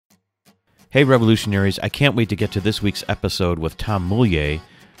Hey revolutionaries, I can't wait to get to this week's episode with Tom Mulliez,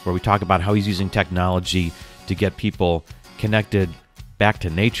 where we talk about how he's using technology to get people connected back to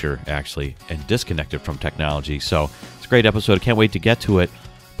nature, actually, and disconnected from technology. So it's a great episode. I can't wait to get to it.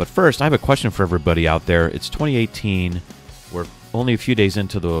 But first, I have a question for everybody out there. It's 2018. We're only a few days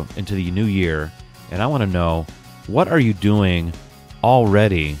into the new year, and I want to know, what are you doing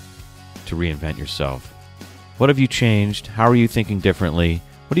already to reinvent yourself? What have you changed? How are you thinking differently?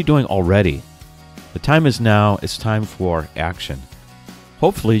 What are you doing already? The time is now. It's time for action.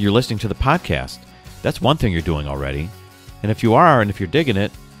 Hopefully, you're listening to the podcast. That's one thing you're doing already. And if you are, and if you're digging it,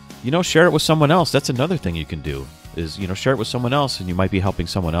 share it with someone else. That's another thing you can do, is, share it with someone else, and you might be helping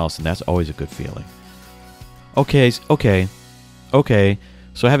someone else, and that's always a good feeling. Okay.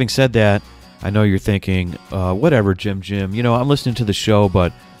 So having said that, I know you're thinking, whatever, Jim, I'm listening to the show,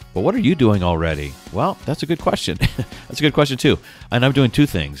 but what are you doing already? Well, that's a good question. That's a good question, too. And I'm doing two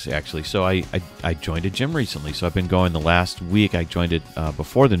things, actually. So I joined a gym recently. So I've been going the last week. I joined it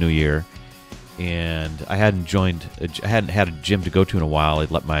before the new year. And I hadn't had a gym to go to in a while. I'd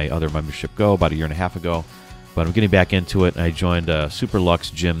let my other membership go about a year and a half ago. But I'm getting back into it. And I joined a Super Luxe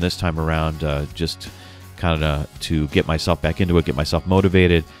gym this time around, just kind of to get myself back into it, get myself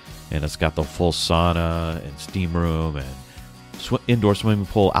motivated. And it's got the full sauna and steam room and indoor swimming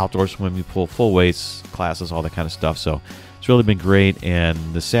pool, outdoor swimming pool, full weights classes, all that kind of stuff. So it's really been great. And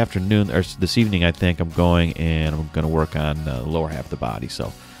this evening, I think I'm going to work on the lower half of the body.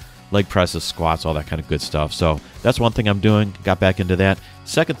 So leg presses, squats, all that kind of good stuff. So that's one thing I'm doing. Got back into that.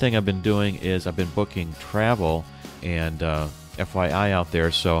 Second thing I've been doing is I've been booking travel, and FYI out there.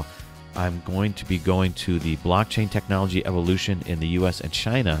 So I'm going to be going to the Blockchain Technology Evolution in the U.S. and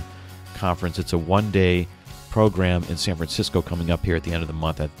China conference. It's a one-day program in San Francisco coming up here at the end of the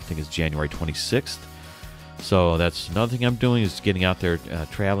month. I think it's January 26th. So that's another thing I'm doing, is getting out there,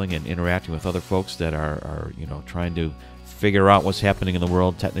 traveling and interacting with other folks that are trying to figure out what's happening in the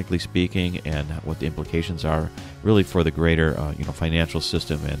world, technically speaking, and what the implications are really for the greater financial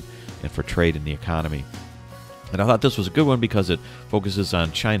system and for trade in the economy. And I thought this was a good one because it focuses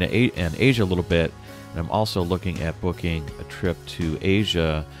on China and Asia a little bit. And I'm also looking at booking a trip to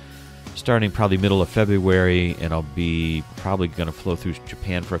Asia starting probably middle of February, and I'll be probably going to flow through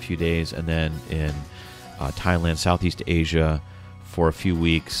Japan for a few days, and then in Thailand, Southeast Asia for a few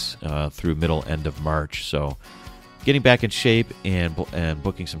weeks through end of March. So getting back in shape and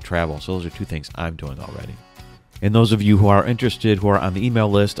booking some travel. So those are two things I'm doing already. And those of you who are interested, who are on the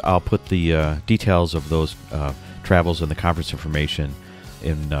email list, I'll put the details of those travels and the conference information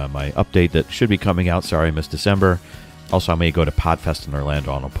in my update that should be coming out. Sorry, I missed December. Also, I may go to Podfest in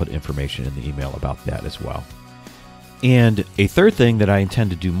Orlando, and I'll put information in the email about that as well. And a third thing that I intend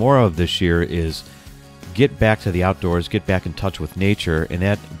to do more of this year is get back to the outdoors, get back in touch with nature, and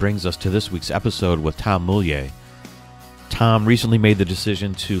that brings us to this week's episode with Tom Mulliez. Tom recently made the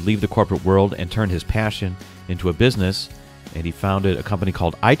decision to leave the corporate world and turn his passion into a business, and he founded a company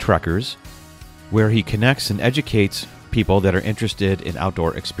called itrekkers, where he connects and educates people that are interested in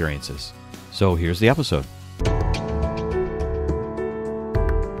outdoor experiences. So here's the episode.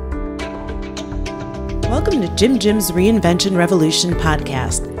 Welcome to Jim's Reinvention Revolution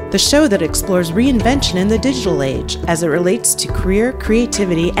podcast, the show that explores reinvention in the digital age as it relates to career,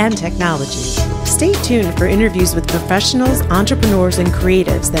 creativity, and technology. Stay tuned for interviews with professionals, entrepreneurs, and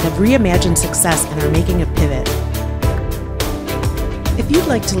creatives that have reimagined success and are making a pivot. If you'd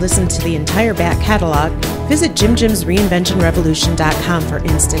like to listen to the entire back catalog, visit jimreinventionrevolution.com for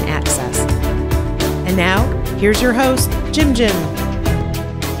instant access. And now, here's your host, Jim.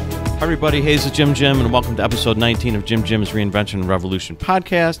 Hi everybody, hey, this is Jim, and welcome to episode 19 of Jim's Reinvention Revolution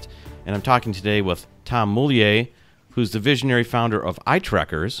podcast. And I'm talking today with Tom Mulliez, who's the visionary founder of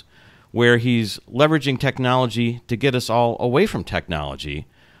itrekkers, where he's leveraging technology to get us all away from technology,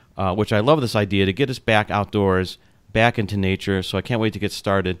 which I love this idea, to get us back outdoors, back into nature. So I can't wait to get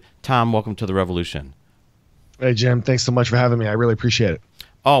started. Tom, welcome to the revolution. Hey, Jim, thanks so much for having me. I really appreciate it.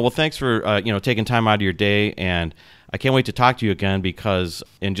 Oh, well, thanks for taking time out of your day, and I can't wait to talk to you again, because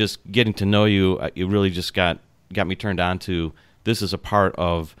in just getting to know you, you really just got me turned on to this is a part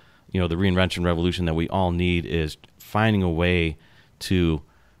of the reinvention revolution that we all need, is finding a way to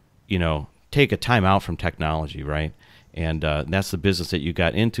take a time out from technology, right? And that's the business that you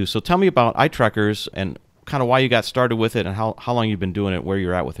got into. So tell me about itrekkers and kind of why you got started with it, and how long you've been doing it, where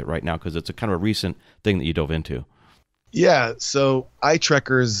you're at with it right now, because it's a kind of a recent thing that you dove into. Yeah, so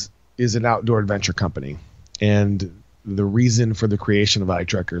itrekkers is an outdoor adventure company, and the reason for the creation of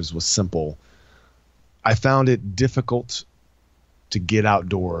itrekkers was simple. I found it difficult to get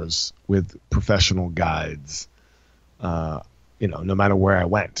outdoors with professional guides, no matter where I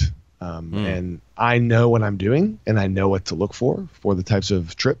went. And I know what I'm doing, and I know what to look for the types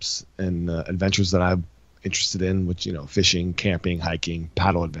of trips and adventures that I'm interested in, which, fishing, camping, hiking,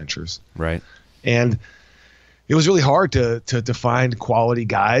 paddle adventures. Right. And it was really hard to find quality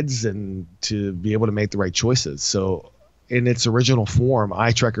guides and to be able to make the right choices. So in its original form,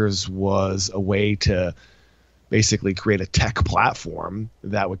 itrekkers was a way to basically create a tech platform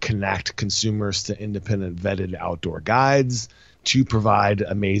that would connect consumers to independent vetted outdoor guides to provide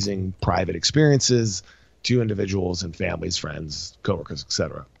amazing private experiences to individuals and families, friends, coworkers,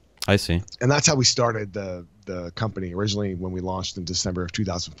 etc. I see. And that's how we started the company originally when we launched in December of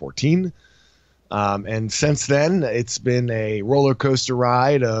 2014. And since then, it's been a roller coaster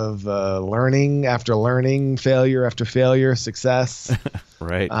ride of learning after learning, failure after failure, success.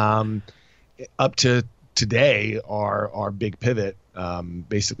 Right. Up to today, our big pivot,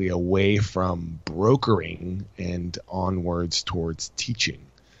 basically away from brokering and onwards towards teaching.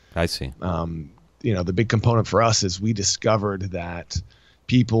 I see. The big component for us is we discovered that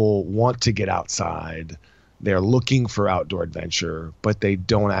people want to get outside. They're looking for outdoor adventure, but they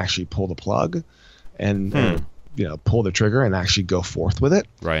don't actually pull the plug and pull the trigger and actually go forth with it.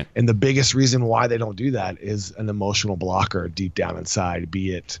 Right. And the biggest reason why they don't do that is an emotional blocker deep down inside,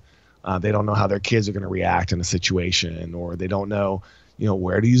 be it they don't know how their kids are going to react in a situation, or they don't know,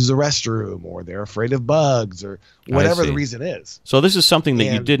 where to use the restroom, or they're afraid of bugs, or whatever the reason is. So this is something that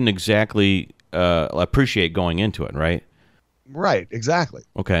you didn't exactly appreciate going into it, right? Right, exactly.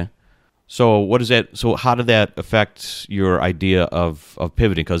 Okay. So what is that? So how did that affect your idea of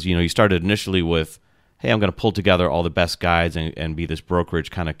pivoting? Because you started initially with, hey, I'm going to pull together all the best guides and be this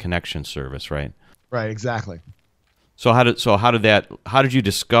brokerage kind of connection service, right? Right, exactly. So how did you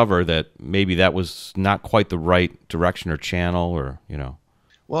discover that maybe that was not quite the right direction or channel, or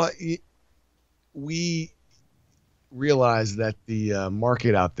Well, we realized that the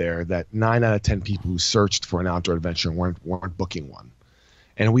market out there, that 9 out of 10 people who searched for an outdoor adventure weren't booking one.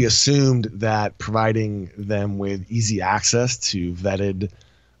 And we assumed that providing them with easy access to vetted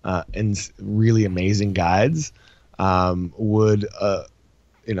and really amazing guides would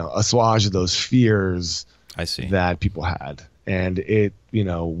assuage those fears I see. that people had. And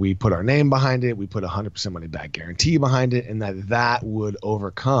we put our name behind it, we put 100% money back guarantee behind it, and that would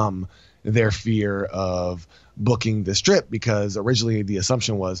overcome their fear of booking this trip, because originally the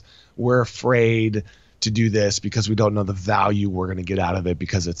assumption was we're afraid to do this because we don't know the value we're going to get out of it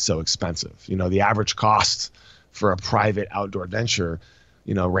because it's so expensive. The average cost for a private outdoor adventure,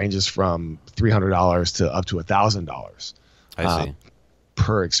 ranges from $300 to up to $1,000 I see.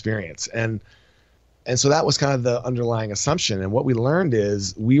 per experience. And so that was kind of the underlying assumption. And what we learned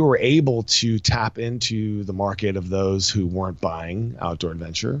is we were able to tap into the market of those who weren't buying outdoor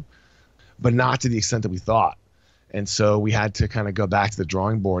adventure, but not to the extent that we thought. And so we had to kind of go back to the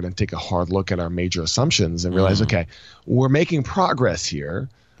drawing board and take a hard look at our major assumptions and realize, okay, we're making progress here.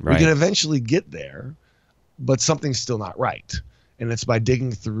 Right. We can eventually get there, but something's still not right. And it's by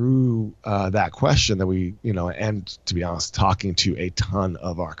digging through that question that we, and to be honest, talking to a ton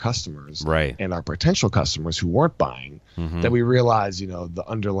of our customers and our potential customers who weren't buying, that we realized, the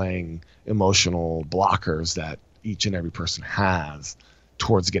underlying emotional blockers that each and every person has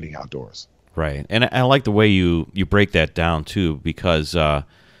towards getting outdoors. Right. And I like the way you break that down too, because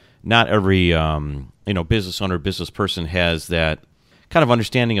not every business owner, business person has that kind of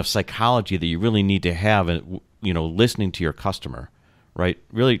understanding of psychology that you really need to have, listening to your customer, right?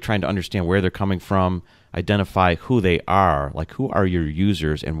 Really trying to understand where they're coming from, identify who they are, like who are your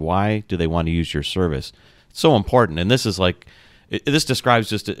users and why do they want to use your service. It's so important. And this is this describes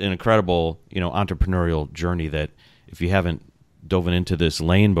just an incredible, entrepreneurial journey that if you haven't dove into this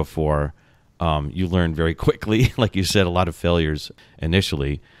lane before, you learn very quickly, like you said, a lot of failures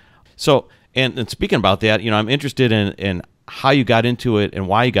initially. So, and speaking about that, I'm interested in how you got into it and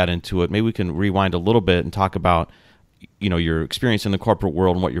why you got into it. Maybe we can rewind a little bit and talk about, your experience in the corporate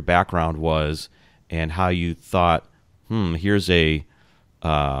world and what your background was and how you thought, here's a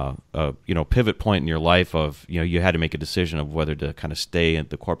pivot point in your life of, you had to make a decision of whether to kind of stay at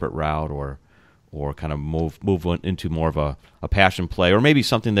the corporate route or kind of move into more of a passion play, or maybe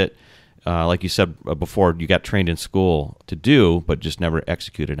something that, like you said before, you got trained in school to do, but just never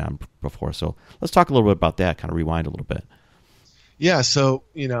executed on before. So let's talk a little bit about that, kind of rewind a little bit. Yeah. So,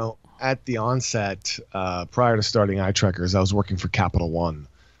 at the onset, prior to starting itrekkers, I was working for Capital One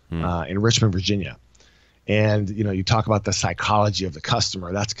in Richmond, Virginia. And, you talk about the psychology of the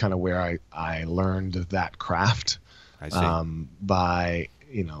customer. That's kind of where I learned that craft. I see.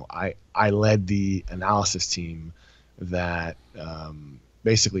 I led the analysis team that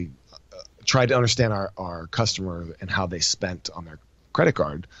basically tried to understand our customer and how they spent on their credit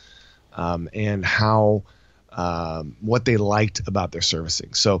card and how what they liked about their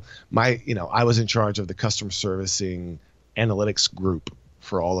servicing. So I was in charge of the customer servicing analytics group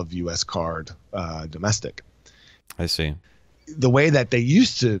for all of U.S. Card domestic. I see. The way that they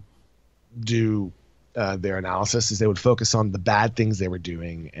used to do their analysis is they would focus on the bad things they were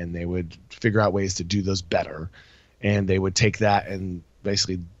doing, and they would figure out ways to do those better. And they would take that and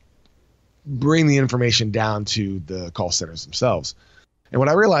basically bring the information down to the call centers themselves. And what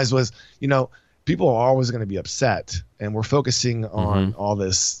I realized was, people are always going to be upset, and we're focusing on all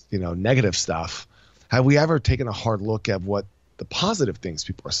this, negative stuff. Have we ever taken a hard look at what the positive things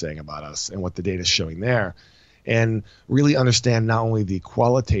people are saying about us and what the data is showing there, and really understand not only the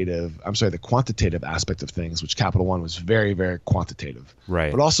quantitative aspect of things, which Capital One was very, very quantitative,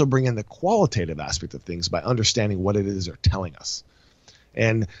 right, but also bring in the qualitative aspect of things by understanding what it is they're telling us.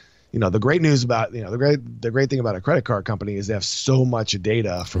 And the great news about the great thing about a credit card company is they have so much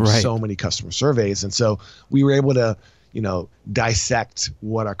data from so many customer surveys, and so we were able to dissect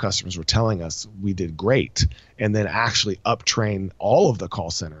what our customers were telling us. We did great, and then actually uptrain all of the call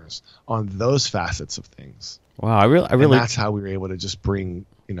centers on those facets of things. Wow, I really, and that's how we were able to just bring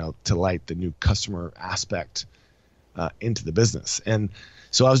to light the new customer aspect into the business. And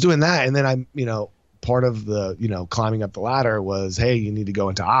so I was doing that, and then I part of the climbing up the ladder was, hey, you need to go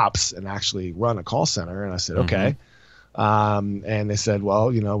into ops and actually run a call center. And I said, okay. And they said, well,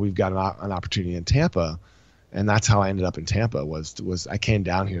 we've got an opportunity in Tampa. And that's how I ended up in Tampa was I came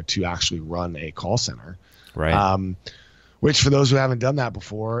down here to actually run a call center. Right. Which for those who haven't done that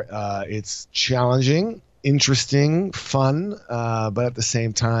before, it's challenging, interesting, fun, but at the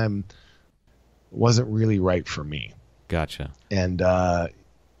same time wasn't really right for me. Gotcha. And,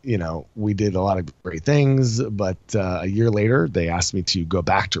 we did a lot of great things, but a year later they asked me to go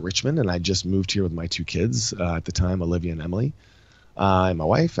back to Richmond, and I just moved here with my two kids at the time, Olivia and Emily, and my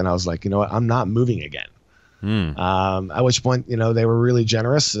wife. And I was like, I'm not moving again. At which point, they were really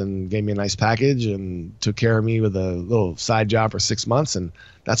generous and gave me a nice package and took care of me with a little side job for 6 months. And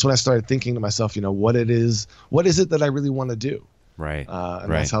that's when I started thinking to myself, what is it that I really want to do? Right.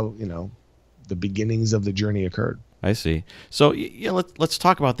 And that's how, the beginnings of the journey occurred. I see. So let's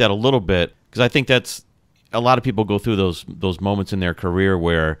talk about that a little bit, because I think that's a lot of people go through those moments in their career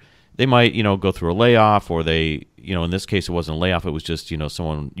where they might, go through a layoff, or they, in this case, it wasn't a layoff. It was just,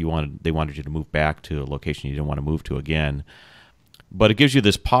 someone they wanted you to move back to a location you didn't want to move to again. But it gives you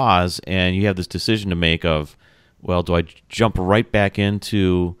this pause, and you have this decision to make of, well, do I jump right back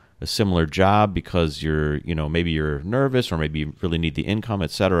into a similar job because you're, maybe you're nervous, or maybe you really need the income, et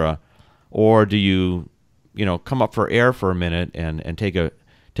cetera, or do you, come up for air for a minute and take a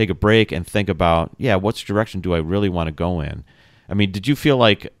break and think about, which direction do I really want to go in? I mean, did you feel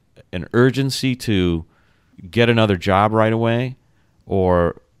like an urgency to get another job right away,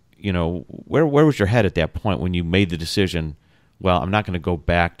 or where was your head at that point when you made the decision, well, I'm not going to go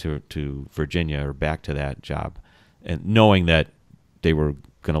back to Virginia or back to that job, and knowing that they were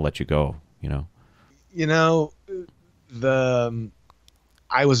going to let you go?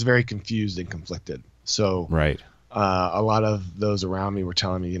 I was very confused and conflicted. So right. A lot of those around me were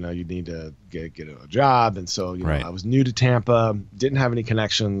telling me, you need to get a job. And so, right. I was new to Tampa, didn't have any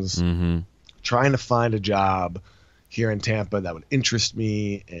connections, trying to find a job here in Tampa that would interest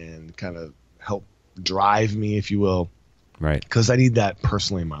me and kind of help drive me, if you will. Right. Because I need that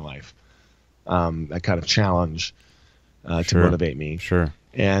personally in my life, that kind of challenge to motivate me. Sure.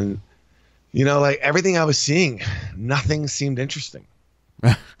 And, like everything I was seeing, nothing seemed interesting.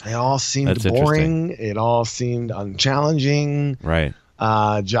 It all seemed boring. It all seemed unchallenging. Right.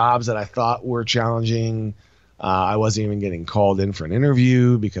 Jobs that I thought were challenging, I wasn't even getting called in for an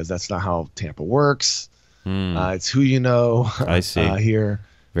interview because that's not how Tampa works. It's who you know. I see. Here.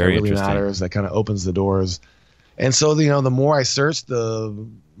 Very that really interesting. matters. That kind of opens the doors. And so, the more I searched, the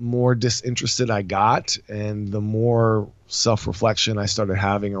more disinterested I got, and the more self-reflection I started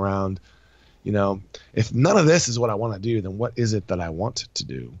having around, if none of this is what I want to do, then what is it that I want to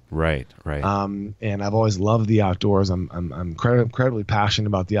do? Right, right. And I've always loved the outdoors. I'm incredibly passionate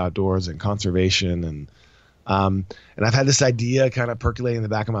about the outdoors and conservation, and I've had this idea kind of percolating in the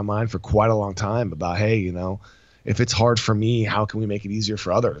back of my mind for quite a long time about, hey, if it's hard for me, how can we make it easier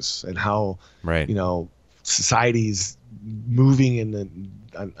for others? And how, right. Society's moving in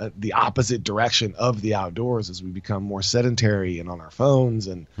the opposite direction of the outdoors as we become more sedentary and on our phones,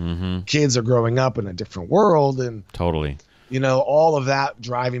 and kids are growing up in a different world, and totally, all of that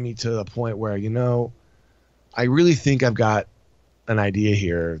driving me to the point where, I really think I've got an idea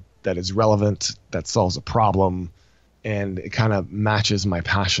here that is relevant, that solves a problem, and it kind of matches my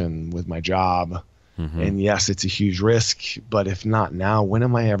passion with my job. And yes, it's a huge risk, but if not now, when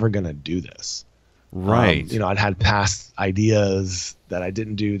am I ever going to do this? Right. I'd had past ideas that I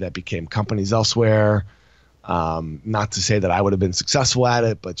didn't do that became companies elsewhere. Not to say that I would have been successful at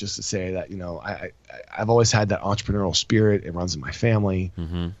it, but just to say that, I've always had that entrepreneurial spirit. It runs in my family.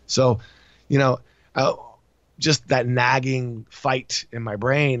 So, just that nagging fight in my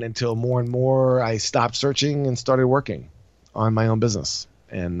brain until more and more I stopped searching and started working on my own business.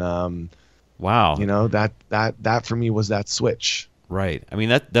 And, wow, that for me was that switch. Right. I mean,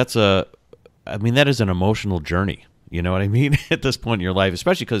 that is an emotional journey. You know what I mean? At this point in your life,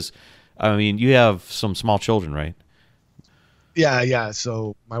 especially because, you have some small children, right? Yeah.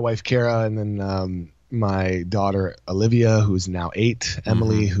 So my wife, Kara, and then my daughter, Olivia, who's now 8,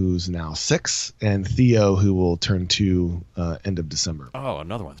 Emily, who's now 6, and Theo, who will turn 2 end of December. Oh,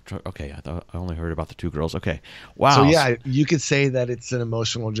 another one. Okay. I only heard about the 2 girls. Okay. Wow. So yeah, you could say that it's an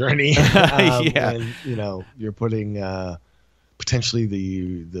emotional journey. Yeah. And, you're putting potentially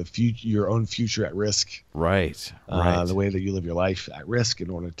your own future at risk. Right. The way that you live your life at risk in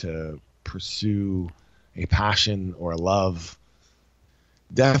order to pursue a passion or a love.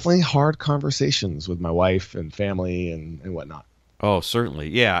 Definitely hard conversations with my wife and family and whatnot. Oh, certainly.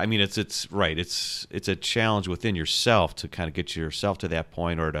 Yeah. I mean, it's right. It's a challenge within yourself to kind of get yourself to that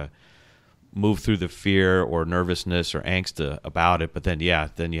point, or to move through the fear or nervousness or angst about it. But then you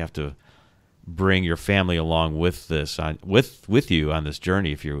have to bring your family along with this, with you on this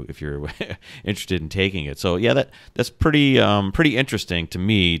journey if you're interested in taking it. So yeah, that's pretty interesting to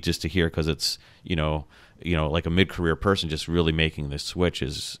me just to hear, because it's like a mid-career person just really making this switch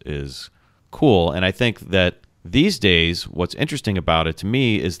is cool. And I think that these days what's interesting about it to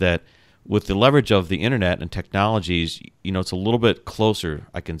me is that with the leverage of the internet and technologies, it's a little bit closer.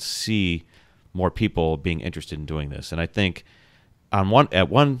 I can see more people being interested in doing this. And I think on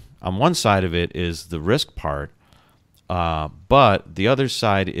one side of it is the risk part, but the other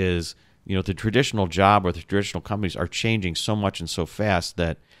side is, the traditional job or the traditional companies are changing so much and so fast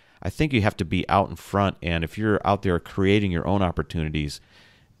that I think you have to be out in front. And if you're out there creating your own opportunities,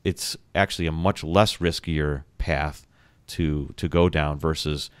 it's actually a much less riskier path to go down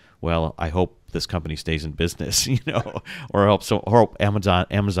versus, well, I hope this company stays in business, or I hope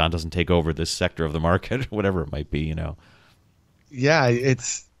Amazon doesn't take over this sector of the market, or whatever it might be, Yeah,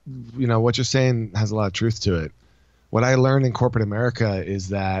 it's, what you're saying has a lot of truth to it. What I learned in corporate America is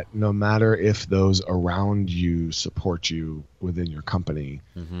that no matter if those around you support you within your company,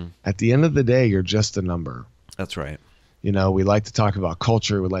 at the end of the day, you're just a number. That's right. We like to talk about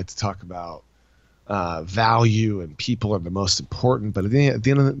culture. We like to talk about value, and people are the most important. But at the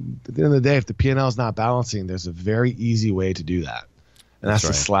end of the day, if the P&L is not balancing, there's a very easy way to do that. And that's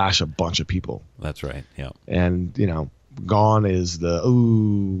to slash a bunch of people. That's right. Yeah. And, gone is the,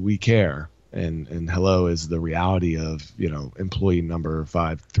 ooh, we care. And hello is the reality of, employee number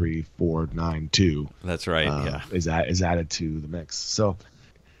 53492. That's right. Yeah. Is added to the mix. So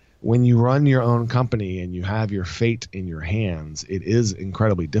when you run your own company and you have your fate in your hands, it is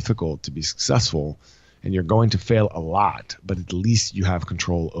incredibly difficult to be successful, and you're going to fail a lot, but at least you have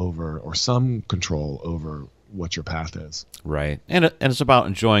control over, or some control over, what your path is. Right. And it's about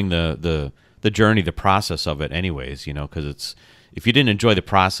enjoying the journey, the process of it anyways, because if you didn't enjoy the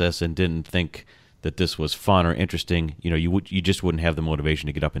process and didn't think that this was fun or interesting, you just wouldn't have the motivation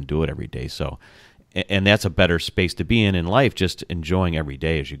to get up and do it every day. So, and that's a better space to be in life, just enjoying every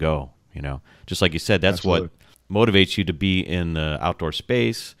day as you go, just like you said, that's Absolutely. What motivates you to be in the outdoor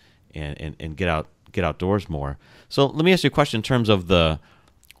space and get outdoors more. So let me ask you a question in terms of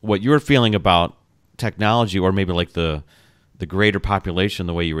what you're feeling about technology, or maybe like the greater population,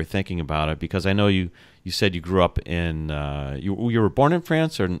 the way you were thinking about it, because I know you said you grew up in you were born in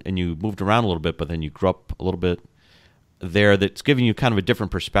France, and you moved around a little bit, but then you grew up a little bit there. That's giving you kind of a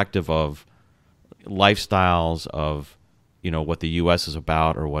different perspective of lifestyles of what the U.S. is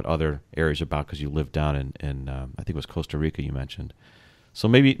about, or what other areas are about, because you lived down in I think it was Costa Rica you mentioned. So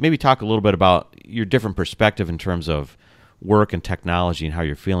maybe talk a little bit about your different perspective in terms of work and technology, and how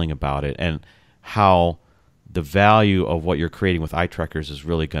you're feeling about it, and how the value of what you're creating with itrekkers is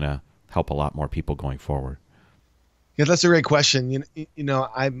really going to help a lot more people going forward. Yeah, that's a great question.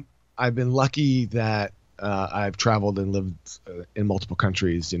 I've been lucky that I've traveled and lived in multiple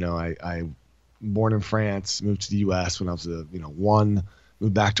countries. I born in France, moved to the U.S. when I was 1,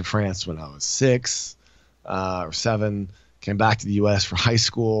 moved back to France when I was 6 or 7, came back to the U.S. for high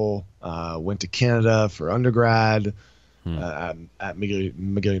school, went to Canada for undergrad at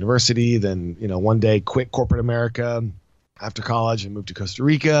McGill University. Then one day quit corporate America after college and moved to Costa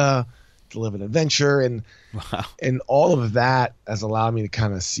Rica. to live an adventure. And Wow. and all of that has allowed me to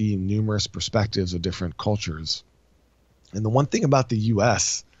kind of see numerous perspectives of different cultures. And the one thing about the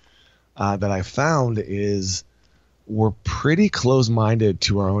U.S. That I found is we're pretty close-minded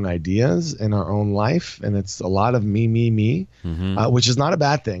to our own ideas and our own life, and it's a lot of me, which is not a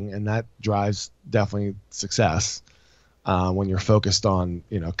bad thing, and that drives definitely success when you're focused on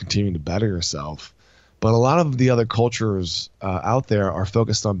continuing to better yourself. But a lot of the other cultures out there are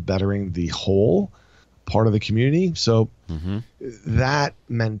focused on bettering the whole part of the community. So that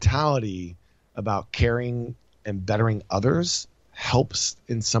mentality about caring and bettering others helps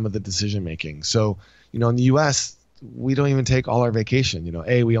in some of the decision making. So, in the US, we don't even take all our vacation.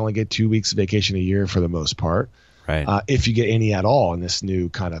 We only get 2 weeks of vacation a year for the most part. Right. If you get any at all in this new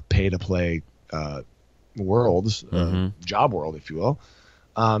kind of pay to play world, job world, if you will,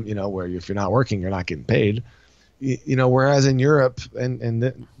 where if you're not working, you're not getting paid. Whereas in Europe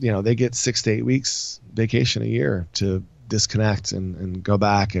they get 6 to 8 weeks vacation a year to disconnect and go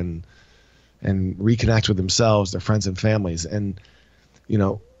back and reconnect with themselves, their friends and families. And,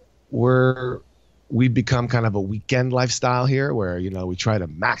 we've become kind of a weekend lifestyle here where, we try to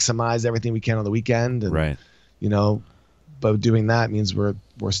maximize everything we can on the weekend. And, Right. But doing that means we're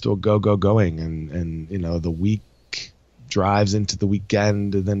still going. And, the week drives into the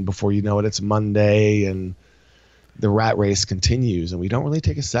weekend. And then before you know it, it's Monday and the rat race continues. And we don't really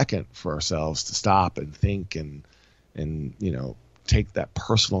take a second for ourselves to stop and think and take that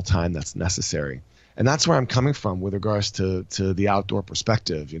personal time that's necessary. And that's where I'm coming from with regards to the outdoor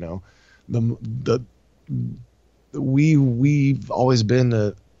perspective. We've always been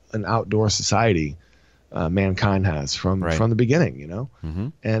an outdoor society. Mankind has from the beginning,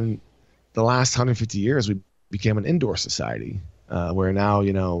 and the last 150 years we became an indoor society where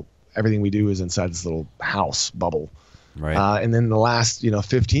now everything we do is inside this little house bubble. Right. And then the last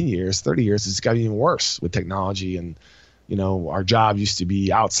 15 years, 30 years, it's gotten even worse with technology. And our job used to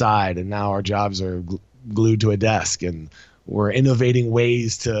be outside, and now our jobs are glued to a desk, and we're innovating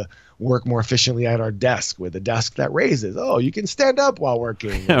ways to work more efficiently at our desk with a desk that raises. Oh, you can stand up while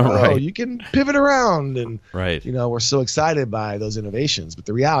working. Right. Oh, you can pivot around. And Right. we're so excited by those innovations. But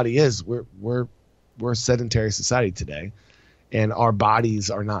the reality is we're a sedentary society today, and our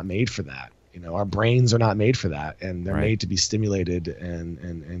bodies are not made for that. Our brains are not made for that, and they're made to be stimulated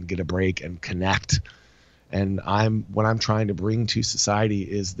and get a break and connect. And what I'm trying to bring to society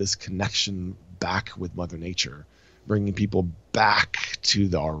is this connection back with Mother Nature, bringing people back to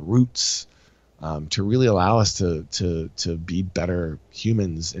our roots, to really allow us to be better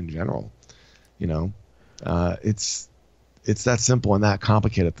humans in general. It's that simple and that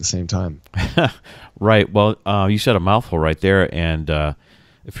complicated at the same time. Right. Well, you said a mouthful right there. And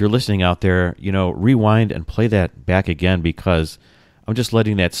if you're listening out there, rewind and play that back again, because I'm just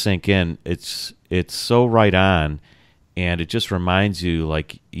letting that sink in. It's so right on, and it just reminds you,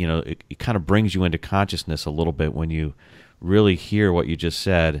 it kind of brings you into consciousness a little bit when you really hear what you just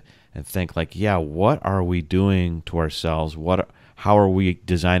said and think what are we doing to ourselves? How are we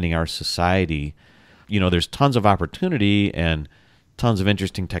designing our society? There's tons of opportunity and tons of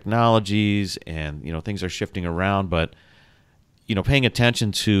interesting technologies, and things are shifting around, but paying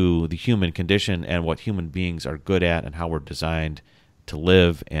attention to the human condition and what human beings are good at and how we're designed to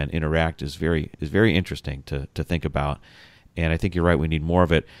live and interact is very interesting to think about. And I think you're right. We need more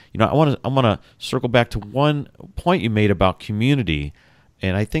of it. I want to circle back to one point you made about community,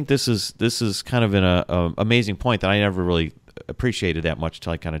 and I think this is kind of an amazing point that I never really appreciated that much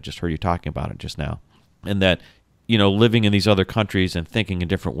till I kind of just heard you talking about it just now. And that living in these other countries and thinking in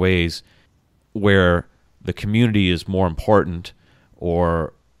different ways, where the community is more important,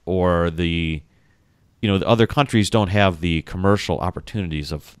 or the the other countries don't have the commercial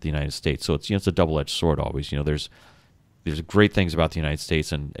opportunities of the United States. So it's a double-edged sword always. There's great things about the United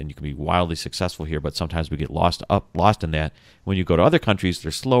States, and you can be wildly successful here, but sometimes we get lost in that. When you go to other countries,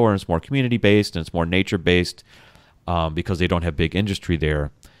 they're slower, and it's more community-based, and it's more nature-based, because they don't have big industry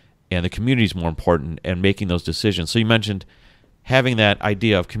there. And the community is more important, and making those decisions. So you mentioned having that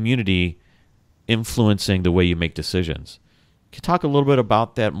idea of community influencing the way you make decisions. Can you talk a little bit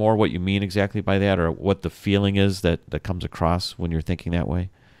about that more, what you mean exactly by that, or what the feeling is that comes across when you're thinking that way?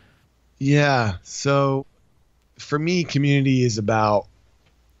 Yeah. So for me, community is about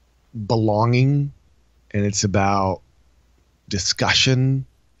belonging, and it's about discussion.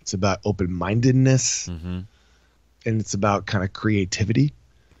 It's about open-mindedness, and it's about kind of creativity.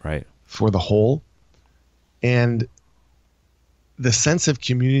 Right. For the whole. And the sense of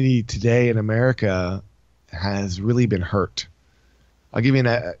community today in America has really been hurt. I'll give you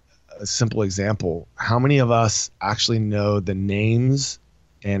a simple example. How many of us actually know the names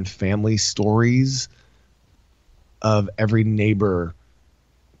and family stories of every neighbor,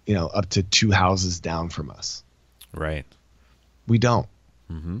 up to 2 houses down from us. Right. We don't.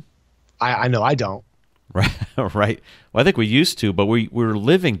 Mm-hmm. I know I don't. Right. Right. Well, I think we used to, but we're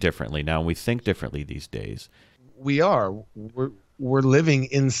living differently now, and we think differently these days. We are. We're living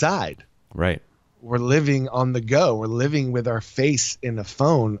inside. Right. We're living on the go. We're living with our face in a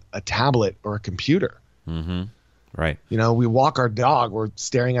phone, a tablet, or a computer. Mm-hmm. Right. We walk our dog. We're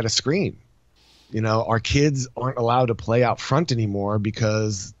staring at a screen. Our kids aren't allowed to play out front anymore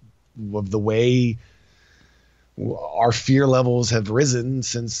because of the way our fear levels have risen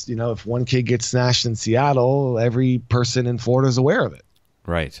since, if one kid gets snatched in Seattle, every person in Florida is aware of it.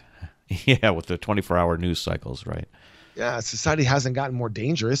 Right. Yeah, with the 24-hour news cycles, right? Yeah, society hasn't gotten more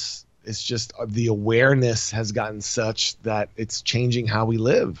dangerous. It's just the awareness has gotten such that it's changing how we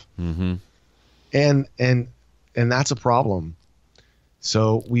live. Mm-hmm. And that's a problem.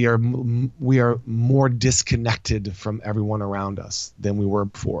 So we are more disconnected from everyone around us than we were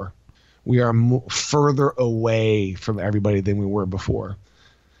before. We are further away from everybody than we were before.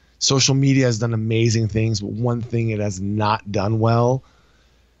 Social media has done amazing things, but one thing it has not done well,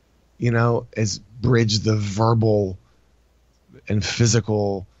 is bridge the verbal and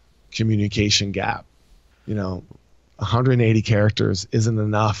physical communication gap. 180 characters isn't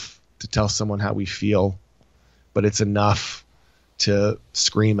enough to tell someone how we feel, but it's enough to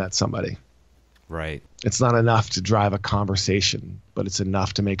scream at somebody. Right. It's not enough to drive a conversation, but it's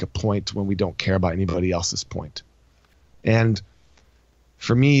enough to make a point when we don't care about anybody else's point. And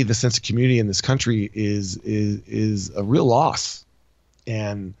for me, the sense of community in this country is a real loss.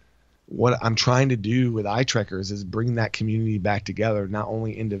 And what I'm trying to do with itrekkers is bring that community back together, not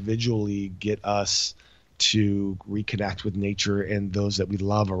only individually get us to reconnect with nature and those that we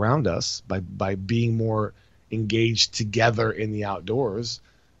love around us by being more engaged together in the outdoors,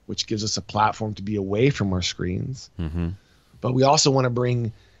 which gives us a platform to be away from our screens. Mm-hmm. But we also want to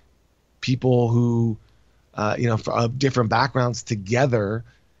bring people who, of different backgrounds together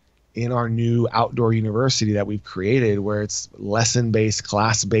in our new outdoor university that we've created, where it's lesson-based,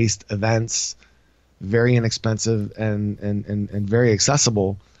 class-based events, very inexpensive and very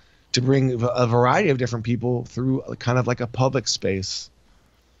accessible, to bring a variety of different people through kind of like a public space.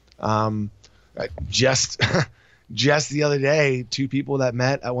 Just the other day, 2 people that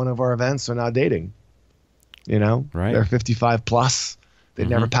met at one of our events are now dating. Right. They're 55 plus. They'd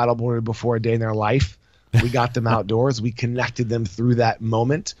never paddleboarded before a day in their life. We got them outdoors. We connected them through that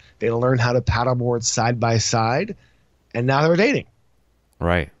moment. They learned how to paddleboard side by side, and now they're dating.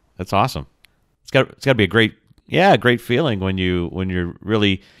 Right. That's awesome. It's got to be a great feeling when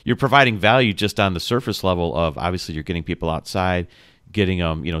you're providing value just on the surface level of, obviously you're getting people outside, getting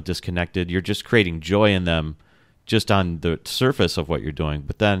them, disconnected. You're just creating joy in them just on the surface of what you're doing,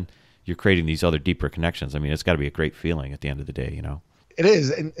 but then you're creating these other deeper connections. I mean, it's got to be a great feeling at the end of the day, It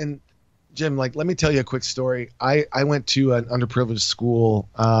is. And Jim, let me tell you a quick story. I went to an underprivileged school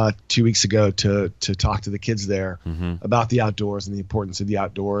 2 weeks ago to talk to the kids there about the outdoors and the importance of the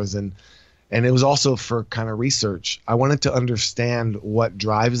outdoors. And it was also for kind of research. I wanted to understand what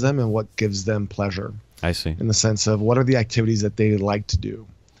drives them and what gives them pleasure. I see. In the sense of what are the activities that they like to do.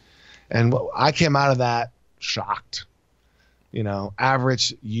 And I came out of that shocked.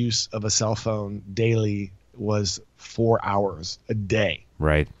 Average use of a cell phone daily was 4 hours a day.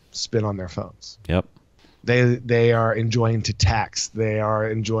 Right. Spent on their phones. Yep. They are enjoying to text. They are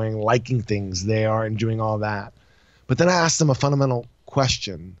enjoying liking things. They are enjoying all that. But then I asked them a fundamental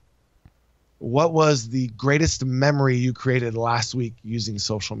question. What was the greatest memory you created last week using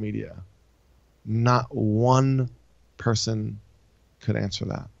social media? Not one person could answer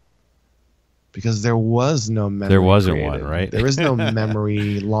that. Because there was no memory. There wasn't created. one, right? There is no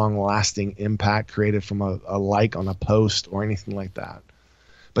memory, long-lasting impact created from a like on a post or anything like that.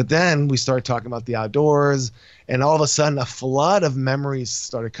 But then we started talking about the outdoors, and all of a sudden a flood of memories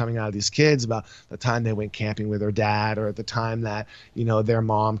started coming out of these kids about the time they went camping with their dad, or at the time that their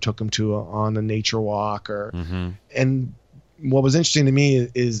mom took them on a nature walk, or and what was interesting to me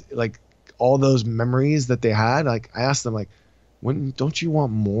is all those memories that they had. I asked them don't you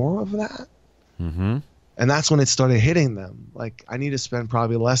want more of that? Mm-hmm. And that's when it started hitting them. I need to spend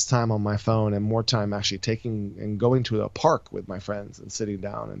probably less time on my phone and more time actually taking and going to a park with my friends and sitting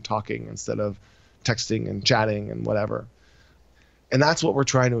down and talking instead of texting and chatting and whatever. And that's what we're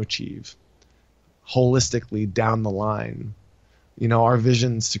trying to achieve holistically down the line. Our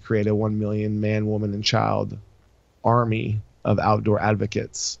vision is to create a 1 million man, woman, and child army of outdoor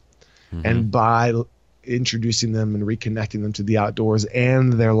advocates. And by introducing them and reconnecting them to the outdoors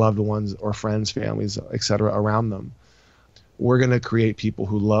and their loved ones or friends, families, etc. around them, we're going to create people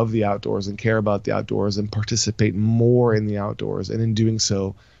who love the outdoors and care about the outdoors and participate more in the outdoors, and in doing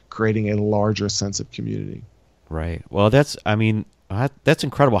so, creating a larger sense of community. Right. Well, that's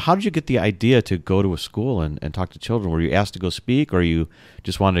incredible. How did you get the idea to go to a school and talk to children? Were you asked to go speak, or you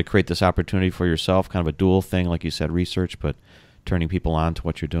just wanted to create this opportunity for yourself, kind of a dual thing, like you said, research, but turning people on to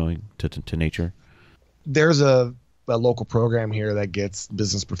what you're doing, to nature? There's a local program here that gets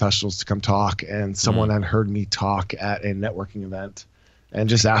business professionals to come talk, and someone had heard me talk at a networking event and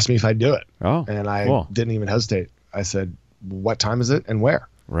just asked me if I'd do it. Oh, and I cool. didn't even hesitate. I said, what time is it and where?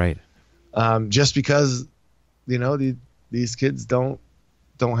 Right. Just because, these kids don't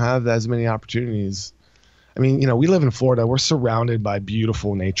have as many opportunities. I mean, we live in Florida. We're surrounded by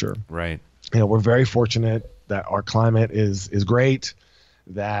beautiful nature. Right. We're very fortunate that our climate is great,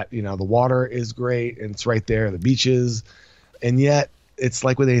 that, the water is great and it's right there, the beaches. And yet it's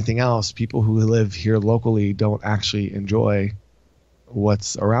like with anything else, people who live here locally don't actually enjoy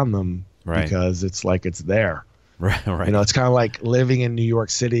what's around them, right, because it's like it's there. Right. Right. It's kind of like living in New York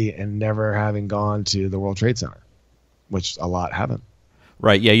City and never having gone to the World Trade Center, which a lot haven't.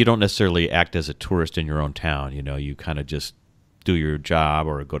 Right. Yeah. You don't necessarily act as a tourist in your own town. You kind of just do your job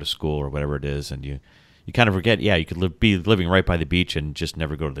or go to school or whatever it is. And you kind of forget, you could be living right by the beach and just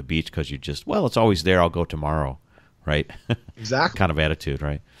never go to the beach because it's always there. I'll go tomorrow. Right. Exactly. Kind of attitude.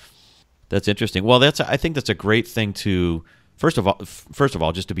 Right. That's interesting. Well, I think that's a great thing to, first of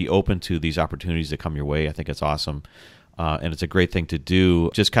all, just to be open to these opportunities that come your way. I think it's awesome. And it's a great thing to do,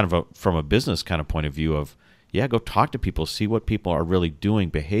 just kind of from a business kind of point of view of, go talk to people, see what people are really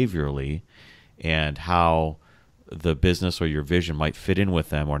doing behaviorally and how the business or your vision might fit in with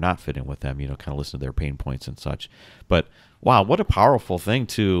them or not fit in with them, kind of listen to their pain points and such. But wow, what a powerful thing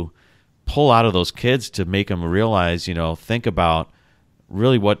to pull out of those kids to make them realize, think about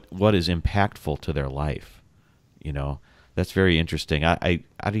really what is impactful to their life. That's very interesting. I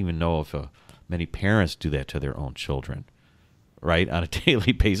don't even know if many parents do that to their own children, right, on a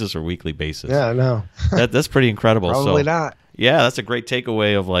daily basis or weekly basis. Yeah, I know. That's pretty incredible. Probably not. Yeah, that's a great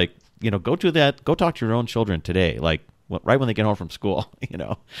takeaway of go talk to your own children today, right when they get home from school,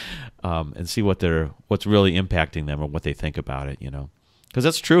 and see what's really impacting them or what they think about it, because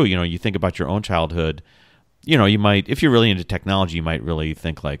that's true. You think about your own childhood, you might, if you're really into technology, you might really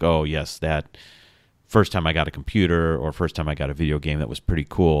think like, oh yes, that first time I got a computer or first time I got a video game, that was pretty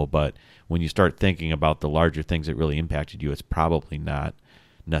cool. But when you start thinking about the larger things that really impacted you, it's probably not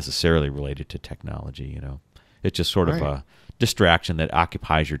necessarily related to technology. It's just sort of a distraction that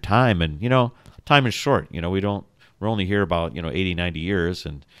occupies your time. And, time is short. We're only here about, 80, 90 years.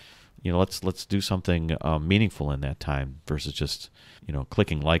 And, let's do something meaningful in that time versus just,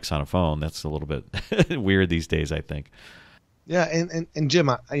 clicking likes on a phone. That's a little bit weird these days, I think. Yeah, and Jim,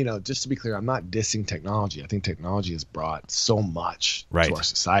 just to be clear, I'm not dissing technology. I think technology has brought so much to our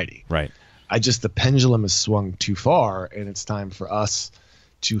society. Right. The pendulum has swung too far, and it's time for us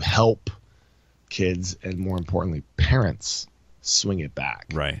to help kids and, more importantly, parents swing it back.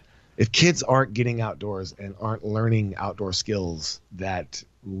 Right. If kids aren't getting outdoors and aren't learning outdoor skills that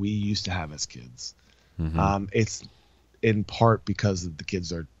we used to have as kids, it's in part because the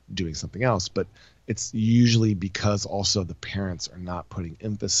kids are doing something else, but it's usually because also the parents are not putting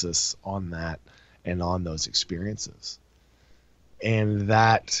emphasis on that and on those experiences. And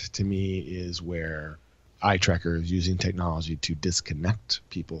that, to me, is where itrekkers using technology to disconnect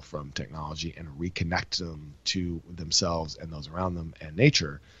people from technology and reconnect them to themselves and those around them and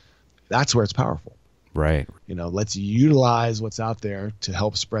nature. That's where it's powerful. Right. Let's utilize what's out there to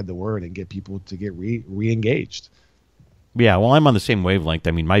help spread the word and get people to get re-engaged. Yeah, well, I'm on the same wavelength.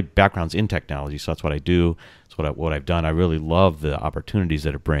 I mean, my background's in technology, so that's what I do. It's what I've done. I really love the opportunities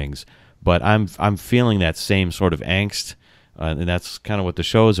that it brings, but I'm feeling that same sort of angst, and that's kind of what the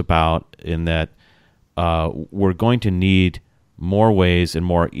show is about. In that, we're going to need more ways and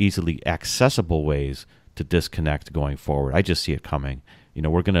more easily accessible ways to disconnect going forward. I just see it coming.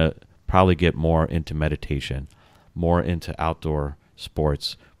 We're going to probably get more into meditation, more into outdoor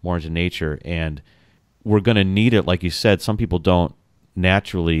sports, more into nature, and we're going to need it. Like you said, some people don't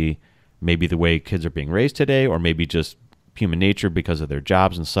naturally, maybe the way kids are being raised today, or maybe just human nature because of their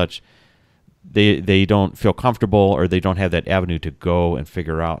jobs and such, they don't feel comfortable, or they don't have that avenue to go and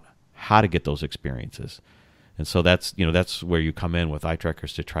figure out how to get those experiences. And so that's where you come in with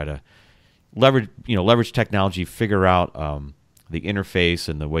itrekkers to try to leverage technology, figure out the interface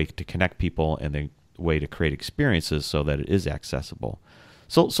and the way to connect people and the way to create experiences so that it is accessible.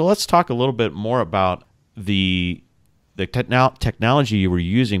 So let's talk a little bit more about the technology you were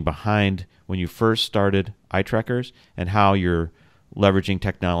using behind when you first started itrekkers, and how you're leveraging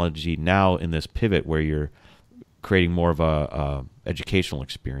technology now in this pivot where you're creating more of a educational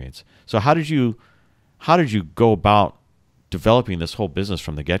experience. So how did you go about developing this whole business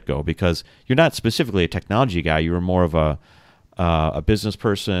from the get-go? Because you're not specifically a technology guy. You were more of a business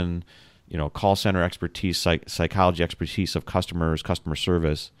person, call center expertise, psychology expertise of customers, customer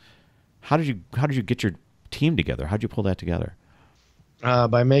service. How did you get your team together? How did you pull that together?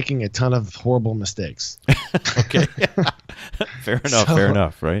 By making a ton of horrible mistakes. Okay. Fair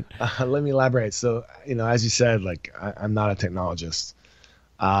enough, right? Let me elaborate. So, as you said, I'm not a technologist.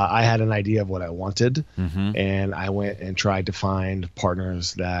 I had an idea of what I wanted, and I went and tried to find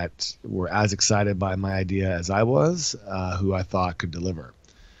partners that were as excited by my idea as I was, who I thought could deliver.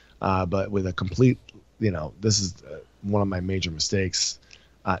 But with a complete, this is one of my major mistakes,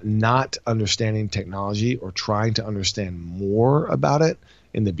 not understanding technology or trying to understand more about it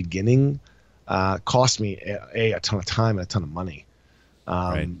in the beginning cost me a ton of time and a ton of money,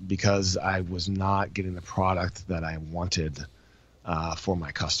 because I was not getting the product that I wanted for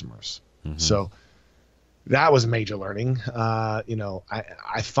my customers. So that was major learning.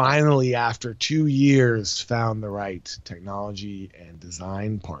 I finally, after 2 years, found the right technology and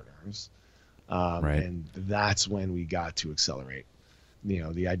design partners. And that's when we got to accelerate.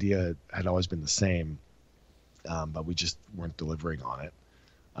 The idea had always been the same, but we just weren't delivering on it.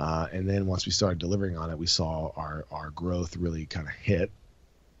 And then once we started delivering on it, we saw our growth really kind of hit.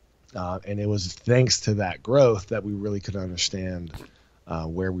 And it was thanks to that growth that we really could understand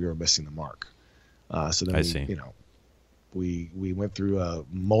where we were missing the mark. So then we went through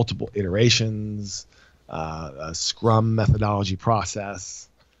multiple iterations, a Scrum methodology process,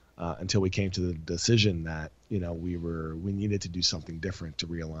 until we came to the decision that we needed to do something different to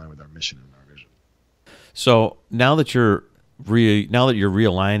realign with our mission and our vision. So now that you're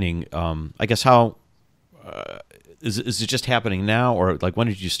realigning, I guess how is it just happening now, or when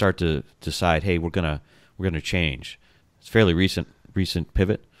did you start to decide, hey, we're gonna change? It's fairly recent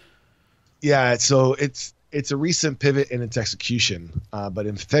pivot. Yeah, so it's a recent pivot in its execution. But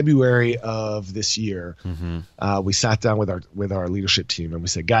in February of this year, we sat down with our leadership team and we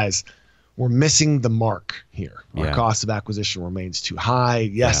said, guys, we're missing the mark here. Our cost of acquisition remains too high.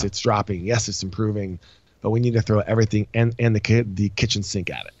 Yes, it's dropping. Yes, it's improving, but we need to throw everything and the kitchen sink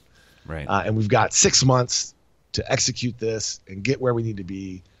at it. Right. And we've got 6 months to execute this and get where we need to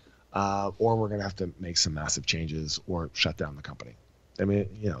be, or we're going to have to make some massive changes or shut down the company. I mean,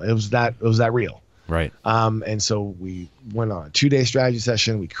 it was that real. Right. And so we went on a 2-day strategy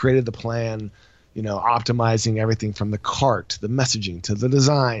session. We created the plan, optimizing everything from the cart to the messaging to the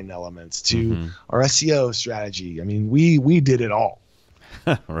design elements to our SEO strategy. I mean, we did it all.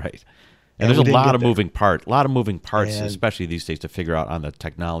 Right. And there's a lot of moving parts, especially these days, to figure out on the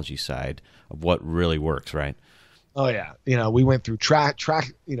technology side of what really works, right? Oh yeah. We went through track,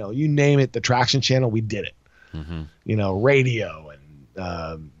 you name it, the traction channel, we did it. Radio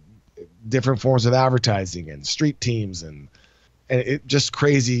and different forms of advertising and street teams and it just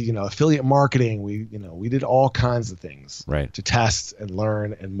crazy, affiliate marketing. We did all kinds of things to test and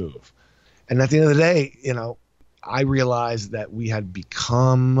learn and move. And at the end of the day, I realized that we had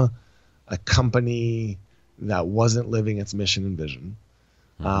become a company that wasn't living its mission and vision.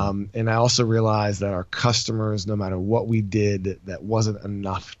 And I also realized that our customers, no matter what we did, that wasn't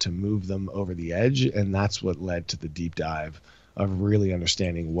enough to move them over the edge. And that's what led to the deep dive of really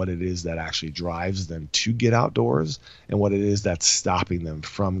understanding what it is that actually drives them to get outdoors and what it is that's stopping them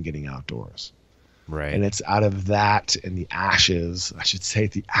from getting outdoors. Right. And it's out of that and the ashes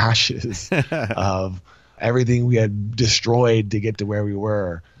of everything we had destroyed to get to where we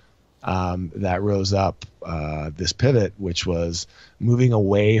were, that rose up this pivot, which was moving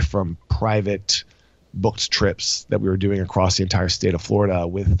away from private booked trips that we were doing across the entire state of Florida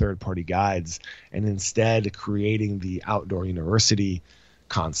with third-party guides, and instead creating the outdoor university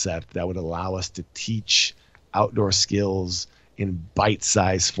concept that would allow us to teach outdoor skills in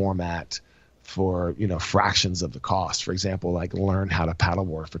bite-sized format for fractions of the cost. For example, learn how to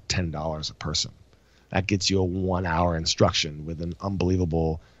paddleboard for $10 a person. That gets you a 1-hour instruction with an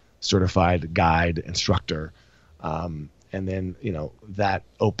unbelievable certified guide instructor. And then, that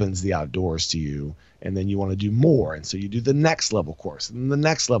opens the outdoors to you. And then you want to do more. And so you do the next level course and the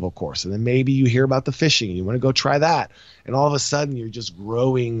next level course. And then maybe you hear about the fishing and you want to go try that. And all of a sudden you're just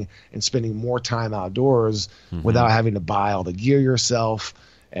growing and spending more time outdoors without having to buy all the gear yourself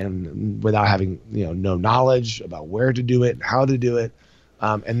and without having, no knowledge about where to do it and how to do it.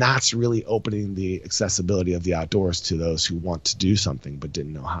 And that's really opening the accessibility of the outdoors to those who want to do something but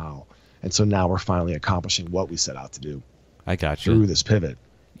didn't know how. And so now we're finally accomplishing what we set out to do. I got you. Through this pivot.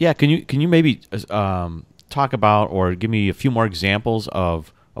 Yeah, can you maybe talk about or give me a few more examples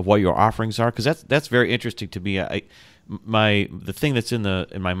of what your offerings are? Because that's very interesting to me. The thing that's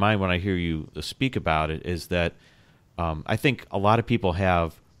in my mind when I hear you speak about it is that I think a lot of people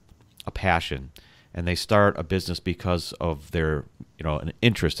have a passion, and they start a business because of their an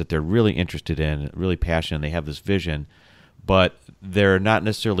interest that they're really interested in, really passionate, and they have this vision, but they're not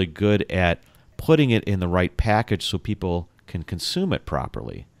necessarily good at putting it in the right package so people can consume it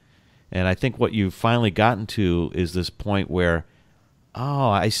properly. And I think what you've finally gotten to is this point where, oh,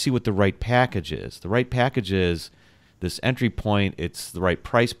 I see what the right package is. The right package is this entry point, it's the right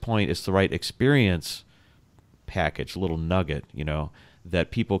price point, it's the right experience package, little nugget,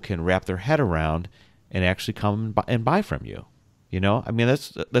 that people can wrap their head around and actually come and buy from you. I mean,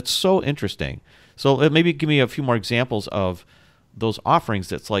 that's so interesting. So maybe give me a few more examples of those offerings.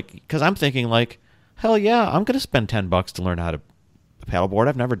 That's like, because I'm thinking like, hell yeah, I'm going to spend $10 to learn how to paddleboard.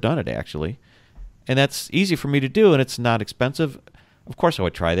 I've never done it actually, and that's easy for me to do, and it's not expensive. Of course, I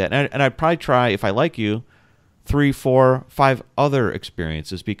would try that, and I'd probably try, if I like you, 3, 4, 5 other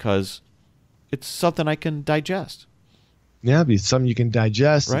experiences because it's something I can digest. Yeah, it'd be something you can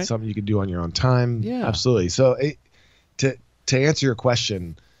digest. Right? It's something you can do on your own time. Yeah, absolutely. So to answer your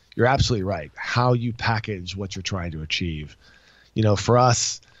question, you're absolutely right. How you package what you're trying to achieve. For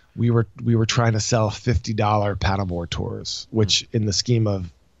us, we were trying to sell $50 paddleboard tours, which in the scheme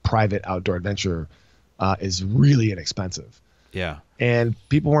of private outdoor adventure is really inexpensive. Yeah. And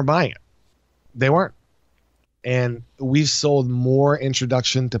people weren't buying it. They weren't. And we've sold more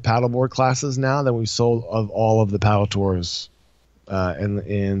introduction to paddleboard classes now than we've sold of all of the paddle tours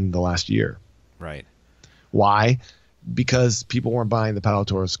in the last year. Right. Why? Because people weren't buying the paddle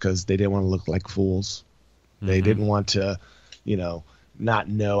tours because they didn't want to look like fools. They didn't want to, not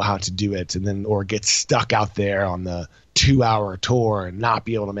know how to do it, and then or get stuck out there on the 2-hour tour and not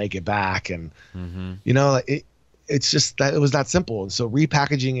be able to make it back. And it's just that it was that simple. And so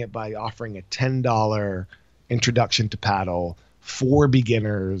repackaging it by offering a $10 introduction to paddle for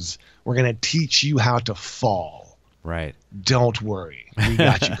beginners. We're going to teach you how to fall. Right. Don't worry, we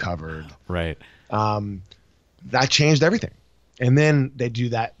got you covered. Right. That changed everything. And then they do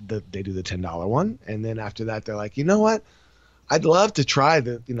that. They do the $10 one, and then after that, they're like, you know what? I'd love to try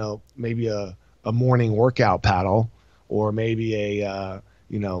maybe a morning workout paddle, or maybe a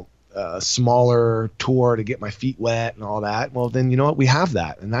smaller tour to get my feet wet and all that. Well, then you know what? We have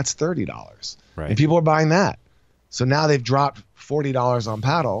that, and that's $30. Right. And people are buying that. So now they've dropped $40 on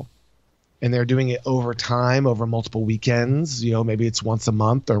paddle, and they're doing it over time, over multiple weekends. Maybe it's once a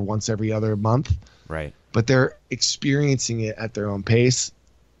month or once every other month. Right. But they're experiencing it at their own pace,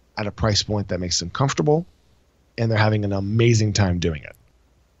 at a price point that makes them comfortable, and they're having an amazing time doing it.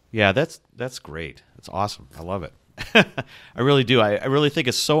 Yeah, that's great. That's awesome. I love it. I really do. I really think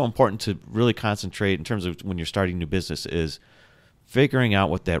it's so important to really concentrate in terms of when you're starting a new business is figuring out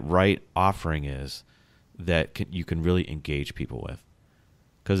what that right offering is that you can really engage people with.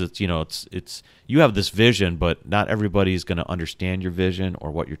 Because it's you have this vision, but not everybody is going to understand your vision or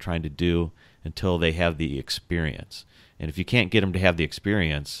what you're trying to do until they have the experience. And if you can't get them to have the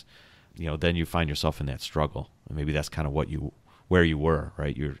experience, then you find yourself in that struggle. And maybe that's kind of where you were,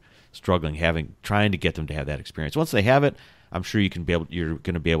 right? You're struggling, trying to get them to have that experience. Once they have it, I'm sure you're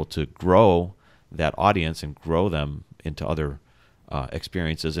going to be able to grow that audience and grow them into other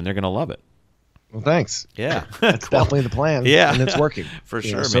experiences, and they're going to love it. Well, thanks. Yeah. That's cool. definitely the plan. Yeah. And it's working. For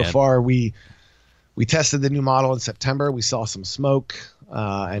sure, man. So far, we tested the new model in September. We saw some smoke,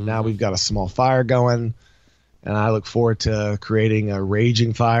 and now we've got a small fire going, and I look forward to creating a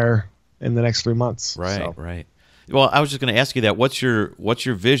raging fire in the next 3 months. Right, right. Well, I was just going to ask you that. What's your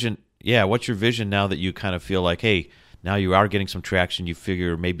vision? Yeah, what's your vision now that you kind of feel like, hey, now you are getting some traction. You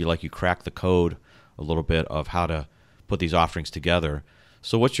figure maybe like you cracked the code a little bit of how to put these offerings together.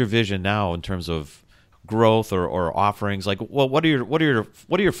 So what's your vision now in terms of growth or offerings? Like, well, what are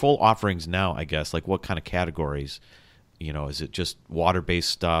your full offerings now, I guess? Like what kind of categories? Is it just water-based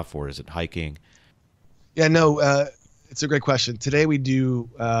stuff or is it hiking? Yeah, no, it's a great question. Today we do,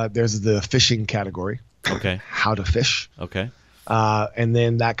 there's the fishing category. Okay. How to fish. Okay. And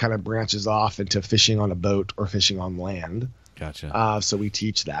then that kind of branches off into fishing on a boat or fishing on land. Gotcha. So we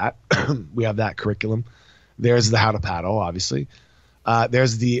teach that. We have that curriculum. There's the how to paddle, obviously.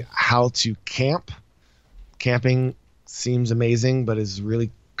 There's the how to camp. Camping seems amazing, but is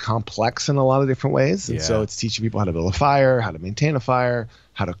really complex in a lot of different ways. And so it's teaching people how to build a fire, how to maintain a fire,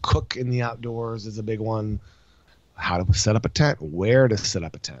 how to cook in the outdoors is a big one, how to set up a tent, where to set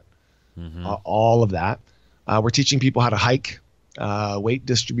up a tent, all of that. We're teaching people how to hike, weight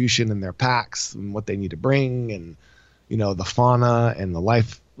distribution in their packs and what they need to bring, and the fauna and the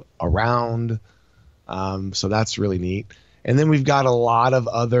life around. So that's really neat. And then we've got a lot of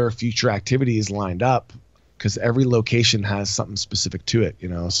other future activities lined up because every location has something specific to it,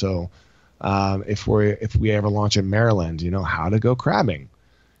 So if we ever launch in Maryland, how to go crabbing.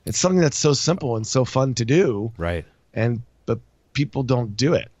 It's something that's so simple and so fun to do. Right. But people don't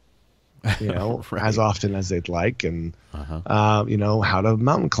do it, Right. as often as they'd like. And, how to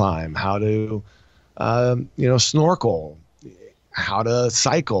mountain climb, how to, snorkel, how to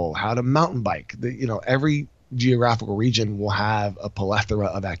cycle, how to mountain bike. Every geographical region will have a plethora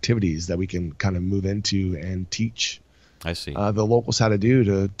of activities that we can kind of move into and teach I see. the locals how to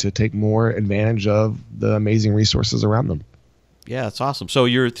do to take more advantage of the amazing resources around them. Yeah, that's awesome. So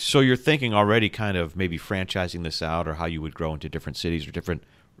you're thinking already kind of maybe franchising this out, or how you would grow into different cities or different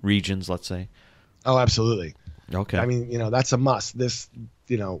regions, let's say? Oh, absolutely. Okay. I mean, that's a must.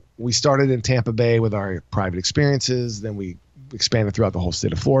 We started in Tampa Bay with our private experiences, then we expanded throughout the whole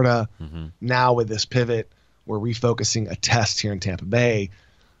state of Florida. Mm-hmm. Now with this pivot, we're refocusing a test here in Tampa Bay.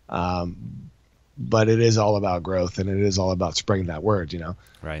 But it is all about growth, and it is all about spreading that word,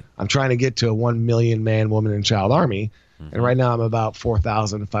 Right. I'm trying to get to a 1 million man, woman, and child army. Mm-hmm. And right now I'm about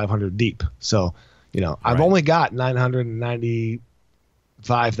 4,500 deep. So, I've Right. only got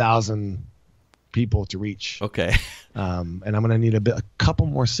 995,000 people to reach. Okay. And I'm going to need a couple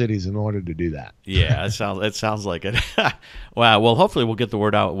more cities in order to do that. Yeah, it sounds like it. Wow. Well, hopefully we'll get the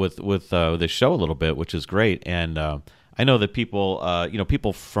word out with this show a little bit, which is great. And I know that people,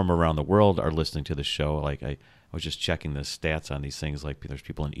 people from around the world are listening to the show. Like I was just checking the stats on these things. Like there's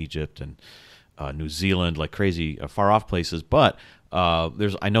people in Egypt and New Zealand, like crazy far off places. But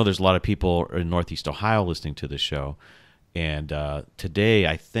I know there's a lot of people in Northeast Ohio listening to the show. And today,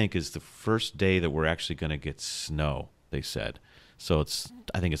 I think, is the first day that we're actually going to get snow, they said. So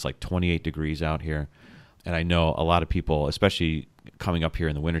I think it's like 28 degrees out here. And I know a lot of people, especially coming up here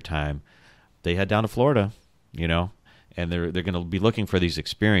in the wintertime, they head down to Florida, and they're going to be looking for these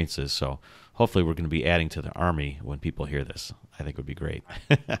experiences. So hopefully we're going to be adding to the Army when people hear this. I think it would be great.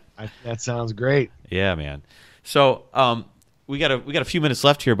 That sounds great. Yeah, man. So we got a few minutes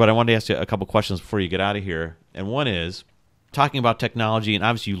left here, but I wanted to ask you a couple questions before you get out of here. And one is, talking about technology, and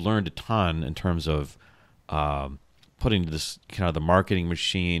obviously you learned a ton in terms of putting this kind of the marketing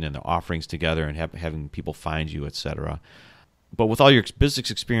machine and the offerings together and having people find you, et cetera. But with all your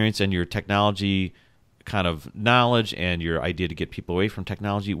business experience and your technology kind of knowledge and your idea to get people away from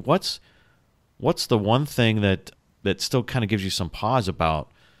technology, what's the one thing that still kind of gives you some pause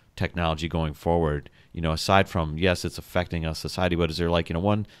about technology going forward? Aside from, yes, it's affecting us society, but is there like,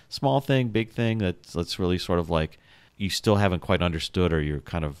 one small thing, big thing that's really sort of like you still haven't quite understood, or you're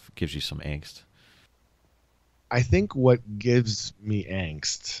kind of gives you some angst? I think what gives me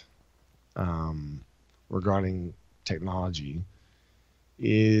angst regarding technology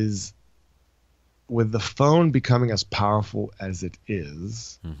is, with the phone becoming as powerful as it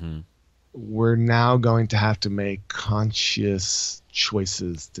is, mm-hmm. we're now going to have to make conscious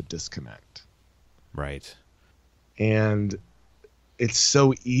choices to disconnect. Right. And it's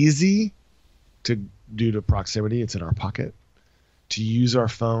so easy to, due to proximity, it's in our pocket, to use our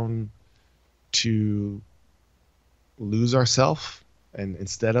phone to lose ourselves, and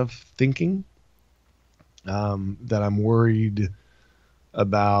instead of thinking, that I'm worried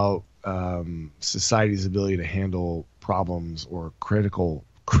about society's ability to handle problems or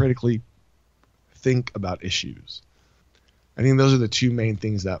critically think about issues. I think those are the two main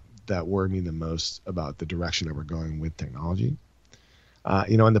things that worry me the most about the direction that we're going with technology.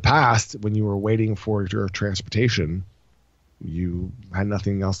 In the past, when you were waiting for your transportation, you had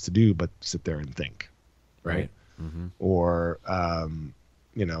nothing else to do but sit there and think, right? Mm-hmm. Or,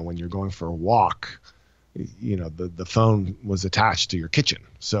 when you're going for a walk, the phone was attached to your kitchen.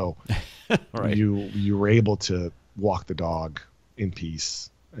 So right. you were able to walk the dog in peace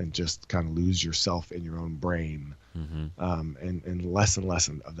and just kind of lose yourself in your own brain. Mm-hmm. And less of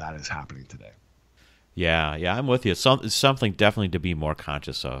that is happening today. Yeah, I'm with you. It's something definitely to be more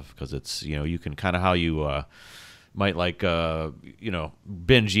conscious of, because it's, you can kind of how you might like,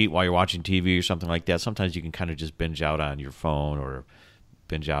 binge eat while you're watching TV or something like that. Sometimes you can kind of just binge out on your phone or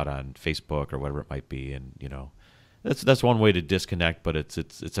binge out on Facebook or whatever it might be. And, that's one way to disconnect, but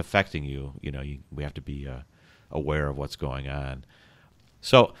it's affecting you. We have to be aware of what's going on.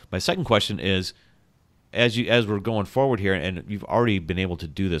 So my second question is, as we're going forward here, and you've already been able to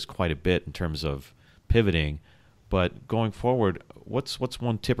do this quite a bit in terms of pivoting, but going forward, what's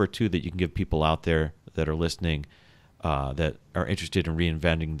one tip or two that you can give people out there that are listening, that are interested in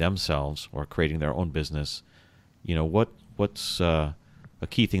reinventing themselves or creating their own business? What's a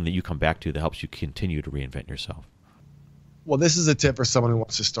key thing that you come back to that helps you continue to reinvent yourself? Well, this is a tip for someone who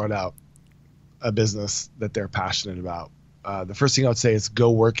wants to start out a business that they're passionate about the first thing I would say is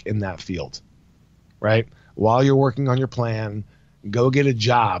go work in that field, right? While you're working on your plan, go get a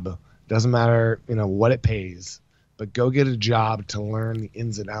job. Doesn't matter, what it pays, but go get a job to learn the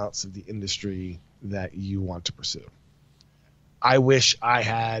ins and outs of the industry that you want to pursue. I wish I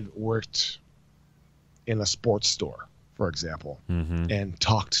had worked in a sports store, for example, and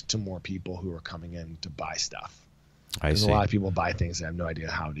talked to more people who are coming in to buy stuff. There's a lot of people buy things that have no idea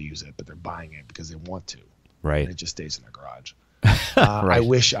how to use it, but they're buying it because they want to. Right. And it just stays in their garage. Right. I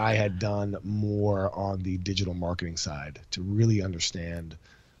wish I had done more on the digital marketing side to really understand,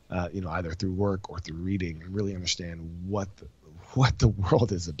 either through work or through reading, and really understand what the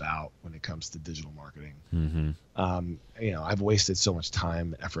world is about when it comes to digital marketing. I've wasted so much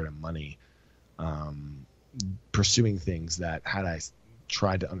time, effort, and money pursuing things that had I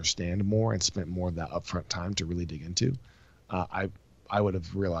tried to understand more and spent more of that upfront time to really dig into, I would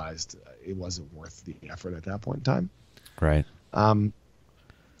have realized it wasn't worth the effort at that point in time. Right. And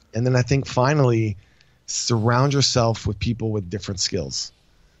then I think finally, surround yourself with people with different skills.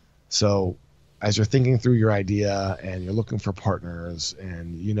 So as you're thinking through your idea and you're looking for partners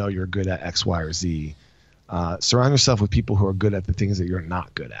and you're good at X, Y, or Z, surround yourself with people who are good at the things that you're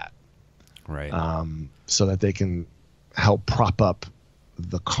not good at. Right. So that they can help prop up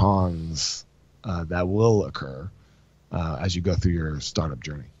the cons that will occur as you go through your startup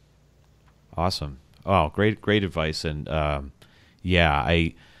journey. Awesome. Oh, great advice. And I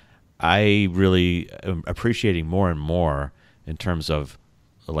really am appreciating more and more in terms of,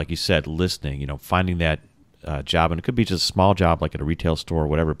 like you said, listening, finding that job. And it could be just a small job like at a retail store or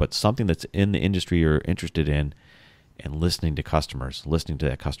whatever, but something that's in the industry you're interested in, and listening to customers, listening to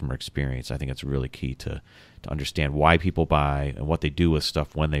that customer experience. I think it's really key to understand why people buy and what they do with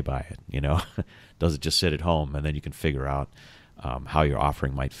stuff when they buy it. Does it just sit at home? And then you can figure out how your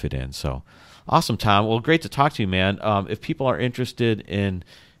offering might fit in. So awesome, Tom. Well, great to talk to you, man. If people are interested in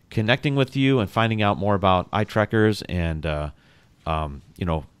connecting with you and finding out more about itrekkers and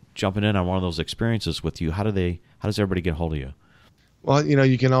jumping in on one of those experiences with you, how does everybody get a hold of you? Well,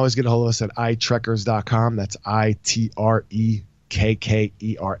 you can always get a hold of us at itrekkers.com. That's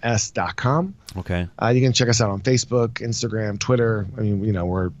itrekkers.com. Okay. You can check us out on Facebook, Instagram, Twitter. I mean,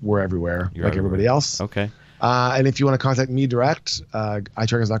 we're everywhere, like everybody else. Okay. And if you want to contact me direct,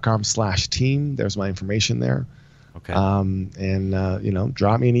 itrekkers.com/team. There's my information there. Okay. Drop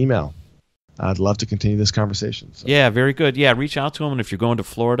me an email. I'd love to continue this conversation. So. Yeah, very good. Yeah, reach out to them. And if you're going to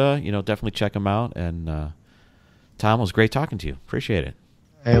Florida, definitely check them out. And Tom, it was great talking to you. Appreciate it.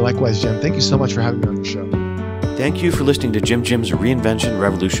 Hey, likewise, Jim. Thank you so much for having me on your show. Thank you for listening to Jim's Reinvention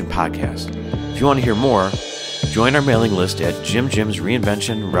Revolution podcast. If you want to hear more, join our mailing list at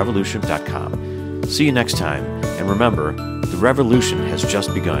jimjimsreinventionrevolution.com. See you next time. And remember, the revolution has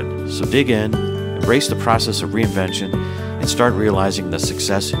just begun. So dig in, embrace the process of reinvention, and start realizing the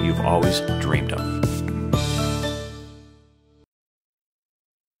success you've always dreamed of.